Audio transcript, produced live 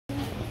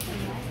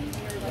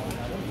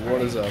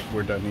What is up?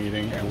 We're done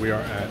eating and we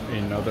are at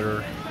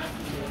another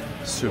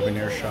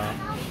souvenir shop.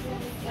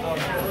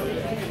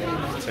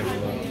 Let's take a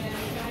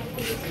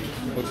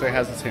look. Looks like it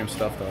has the same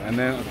stuff though. And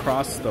then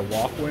across the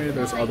walkway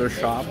there's other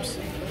shops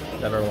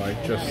that are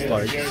like just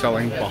like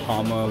selling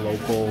Bahama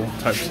local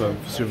types of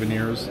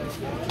souvenirs.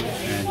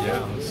 And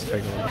yeah, let's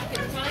take a look.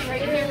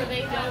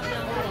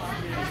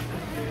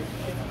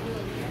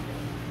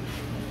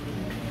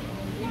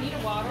 You need a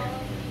water?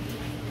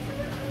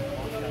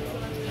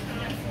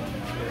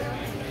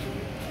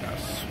 Got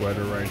a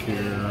sweater right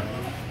here.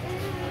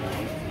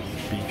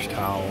 Beach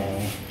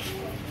towel.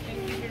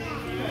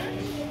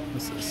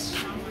 What's this?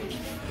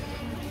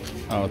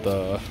 Oh,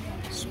 the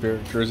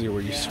spirit jersey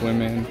where you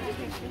swim in.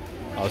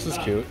 Oh, this is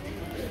cute.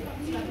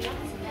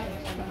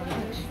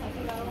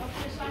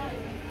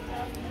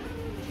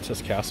 It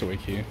says Castaway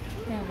Key.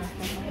 Yeah, but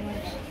how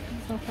much?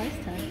 It's no price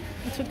tag.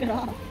 I took it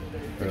off.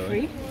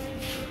 Really? Free?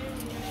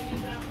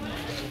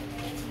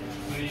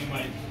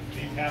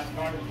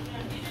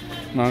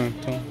 No,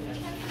 don't.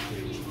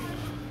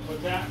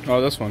 What's that? Oh,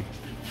 this one.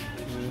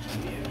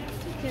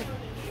 Kid.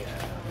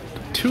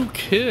 Two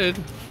kid?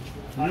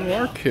 You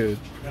are kid.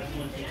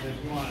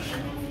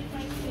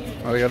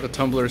 Oh, they got the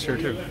tumblers here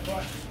too.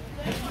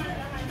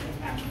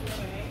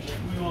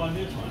 We want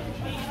this one.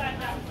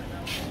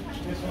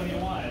 This one you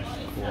want.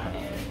 Cool.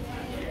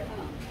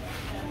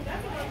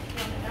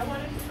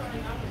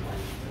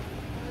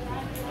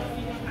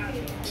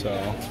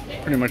 So,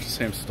 pretty much the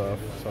same stuff.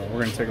 So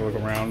we're gonna take a look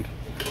around.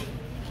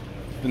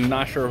 I'm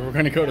not sure if we're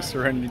gonna go to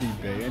Serenity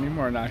Bay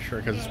anymore. Not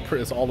sure because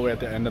it's all the way at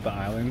the end of the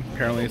island.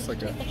 Apparently, it's like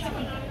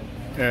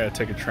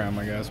take a tram,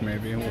 I guess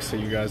maybe. We'll see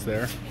you guys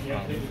there.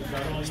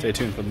 Stay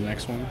tuned for the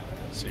next one.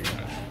 See you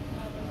guys.